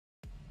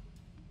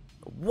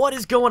What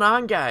is going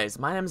on, guys?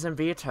 My name is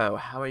Vito.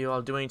 How are you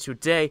all doing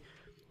today?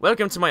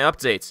 Welcome to my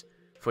update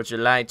for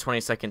July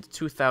 22nd,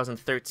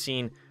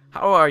 2013.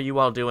 How are you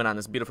all doing on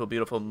this beautiful,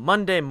 beautiful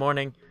Monday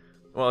morning?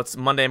 Well, it's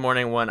Monday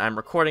morning when I'm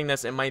recording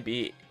this. It might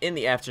be in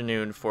the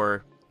afternoon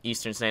for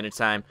Eastern Standard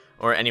Time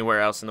or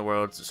anywhere else in the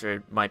world, so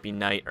it might be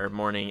night or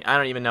morning. I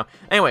don't even know.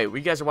 Anyway,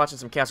 we guys are watching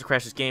some Castle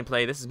Crashers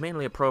gameplay. This is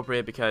mainly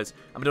appropriate because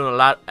I'm doing a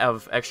lot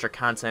of extra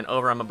content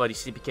over on my buddy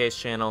CPK's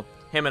channel.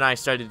 Him and I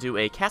started to do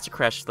a Castle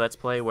Crashers Let's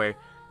Play where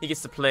he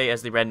gets to play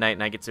as the Red Knight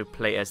and I get to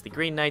play as the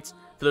Green Knight.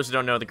 For those who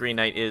don't know, the Green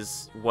Knight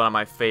is one of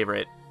my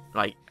favorite,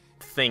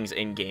 things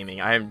in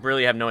gaming. I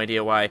really have no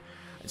idea why.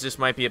 It just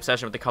might be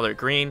obsession with the color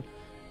green.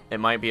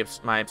 It might be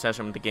my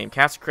obsession with the game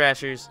Castle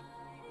Crashers.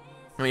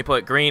 When you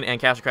put green and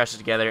Castle Crashers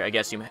together, I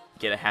guess you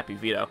get a happy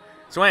Vito.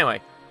 So anyway,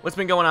 what's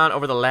been going on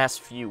over the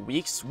last few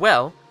weeks?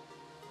 Well,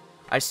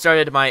 I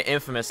started my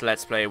infamous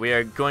Let's Play. We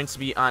are going to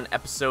be on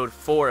episode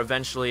 4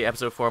 eventually.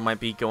 Episode 4 might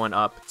be going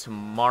up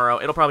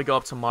tomorrow. It'll probably go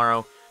up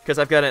tomorrow because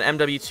I've got an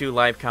MW2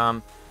 Live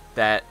Com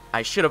that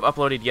I should have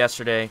uploaded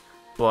yesterday,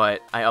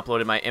 but I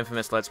uploaded my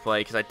infamous Let's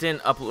Play because I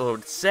didn't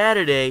upload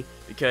Saturday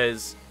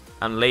because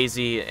I'm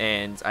lazy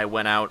and I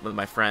went out with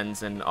my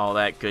friends and all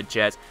that good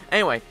jazz.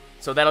 Anyway,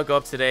 so that'll go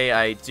up today.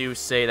 I do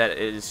say that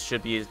it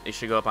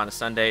should go up on a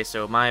Sunday,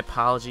 so my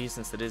apologies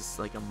since it is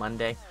like a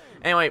Monday.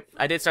 Anyway,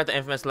 I did start the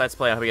infamous Let's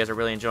Play. I hope you guys are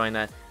really enjoying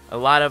that. A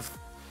lot of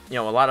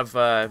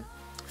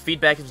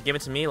feedback has been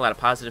given to me, a lot of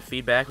positive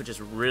feedback, which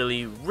is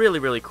really, really,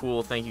 really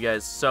cool. Thank you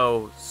guys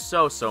so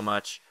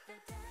much.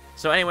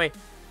 So anyway,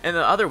 in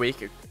the other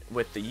week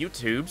with the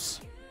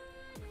YouTubes,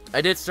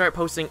 I did start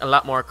posting a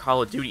lot more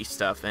Call of Duty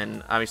stuff,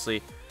 and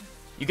obviously,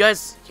 you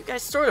guys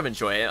sort of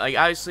enjoy it. Like,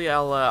 obviously,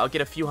 I'll get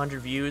a few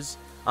hundred views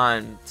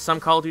on some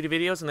Call of Duty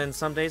videos, and then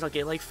some days I'll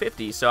get like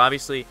 50. So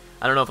obviously,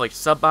 I don't know if like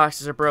sub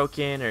boxes are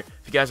broken or if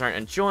you guys aren't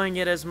enjoying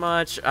it as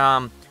much. You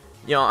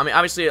know, I mean,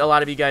 obviously, a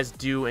lot of you guys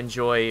do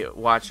enjoy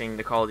watching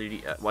the Call of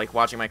Duty,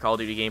 watching my Call of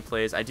Duty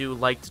gameplays. I do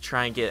like to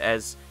try and get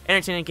as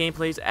entertaining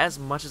gameplays as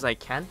much as I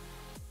can.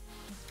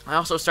 I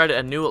also started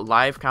a new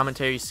live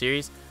commentary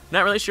series.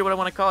 Not really sure what I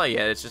want to call it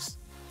yet. It's just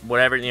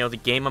whatever, you know, the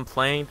game I'm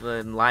playing,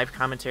 the live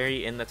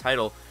commentary in the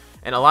title.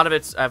 And a lot of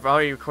it's, I've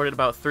already recorded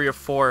about 3 or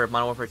 4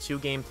 Modern Warfare 2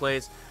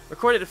 gameplays.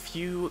 Recorded a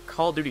few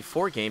Call of Duty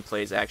 4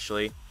 gameplays,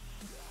 actually.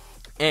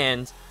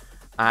 And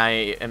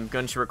I am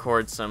going to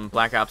record some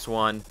Black Ops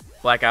 1,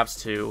 Black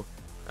Ops 2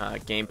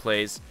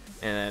 gameplays.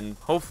 And then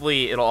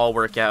hopefully it'll all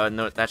work out, and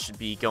that should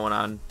be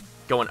going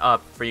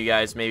up for you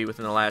guys maybe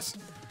within the last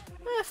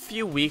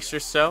few weeks or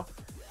so.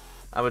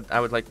 I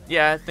would like,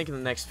 yeah, I think in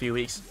the next few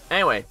weeks.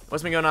 Anyway,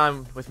 what's been going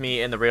on with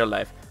me in the real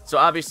life? So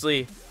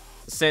obviously,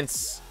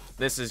 since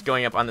this is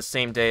going up on the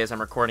same day as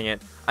I'm recording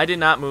it, I did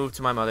not move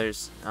to my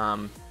mother's.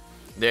 I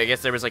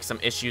guess there was like some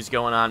issues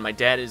going on. My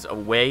dad is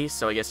away,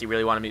 so I guess he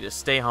really wanted me to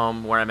stay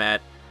home where I'm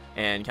at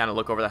and kind of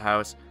look over the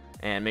house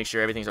and make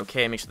sure everything's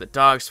okay, make sure the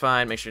dog's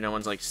fine, make sure no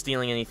one's like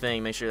stealing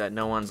anything, make sure that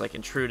no one's like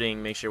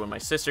intruding, make sure when my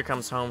sister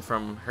comes home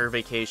from her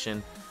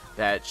vacation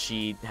that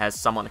she has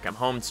someone to come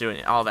home to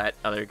and all that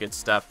other good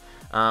stuff.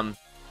 But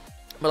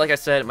like I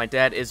said, my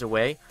dad is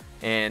away,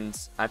 and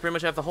I pretty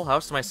much have the whole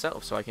house to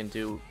myself, so I can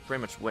do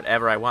pretty much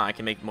whatever I want. I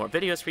can make more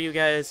videos for you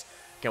guys,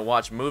 I can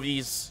watch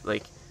movies,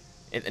 like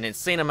an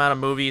insane amount of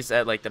movies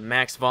at like the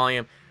max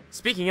volume.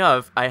 Speaking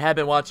of, I have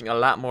been watching a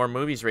lot more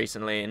movies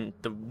recently, and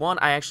the one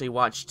I actually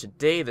watched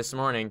today, this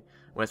morning,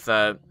 with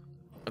a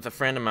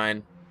friend of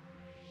mine,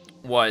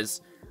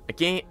 was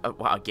a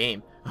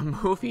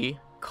movie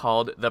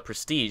called The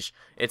Prestige.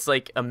 It's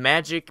like a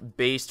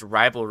magic-based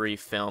rivalry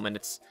film, and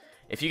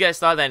if you guys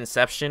thought that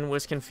Inception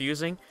was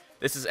confusing,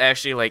 this is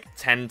actually like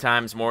 10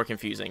 times more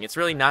confusing. It's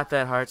really not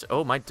that hard to...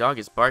 Oh, my dog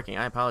is barking.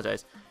 I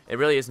apologize. It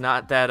really is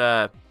not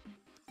that,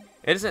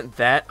 it isn't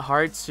that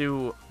hard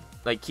to,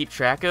 like, keep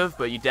track of,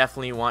 but you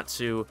definitely want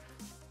to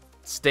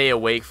stay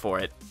awake for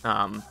it.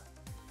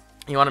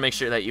 You want to make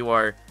sure that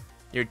you're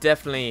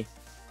definitely,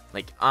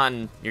 like,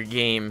 on your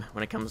game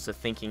when it comes to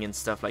thinking and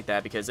stuff like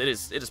that, because it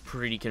is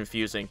pretty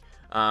confusing.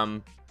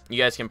 You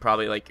guys can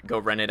probably like go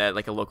rent it at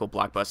like a local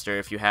Blockbuster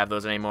if you have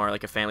those anymore,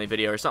 like a family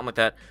video or something like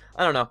that.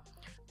 I don't know,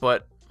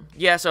 but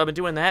yeah, so I've been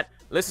doing that,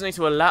 listening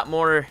to a lot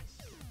more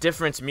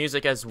different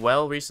music as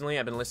well recently.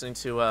 I've been listening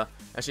to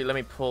actually, let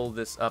me pull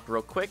this up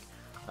real quick.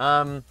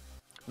 Been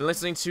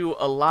listening to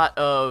a lot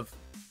of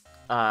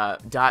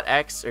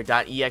 .x or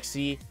 .exe.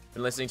 Been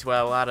listening to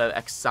a lot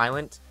of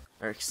Silent.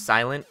 I've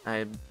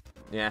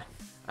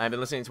been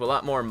listening to a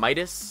lot more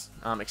Midas,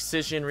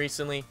 Excision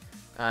recently.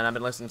 And I've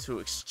been listening to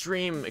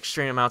extreme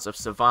amounts of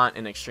Savant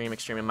and extreme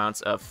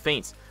amounts of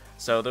Faint.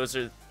 So those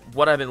are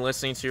what I've been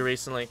listening to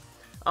recently.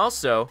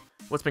 Also,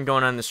 what's been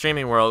going on in the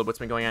streaming world, what's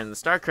been going on in the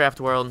StarCraft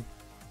world,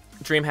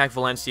 DreamHack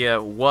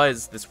Valencia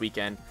was this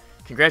weekend.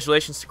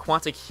 Congratulations to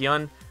Quantic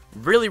Hyun.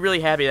 Really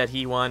happy that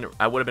he won.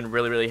 I would have been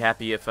really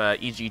happy if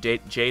EG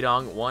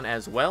Jaedong won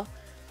as well.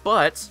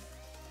 But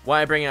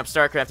why I'm bringing up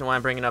StarCraft and why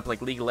I'm bringing up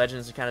like League of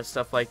Legends and kind of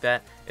stuff like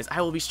that is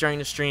I will be starting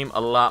to stream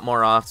a lot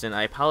more often.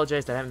 I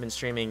apologize that I haven't been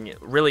streaming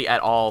really at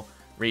all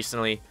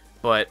recently,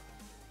 but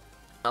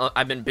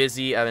I've been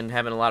busy. I've been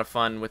having a lot of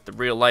fun with the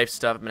real life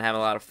stuff. I've been having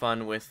a lot of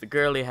fun with the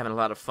girly, having a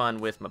lot of fun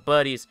with my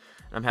buddies.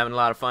 I'm having a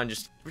lot of fun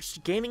just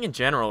gaming in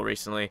general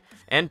recently,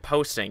 and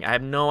posting. I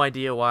have no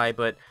idea why,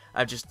 but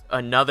I've just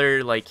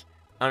another, like,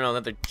 I don't know,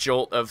 another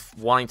jolt of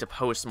wanting to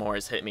post more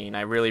has hit me, and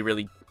I'm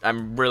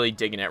really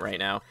digging it right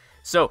now.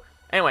 So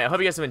anyway, I hope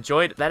you guys have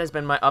enjoyed. That has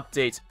been my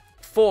update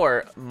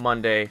for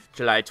Monday,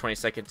 July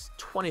 22nd,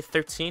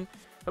 2013.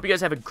 Hope you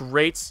guys have a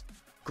great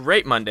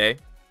Monday.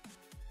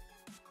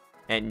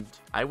 And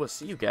I will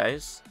see you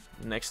guys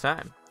next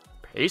time.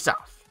 Peace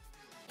out.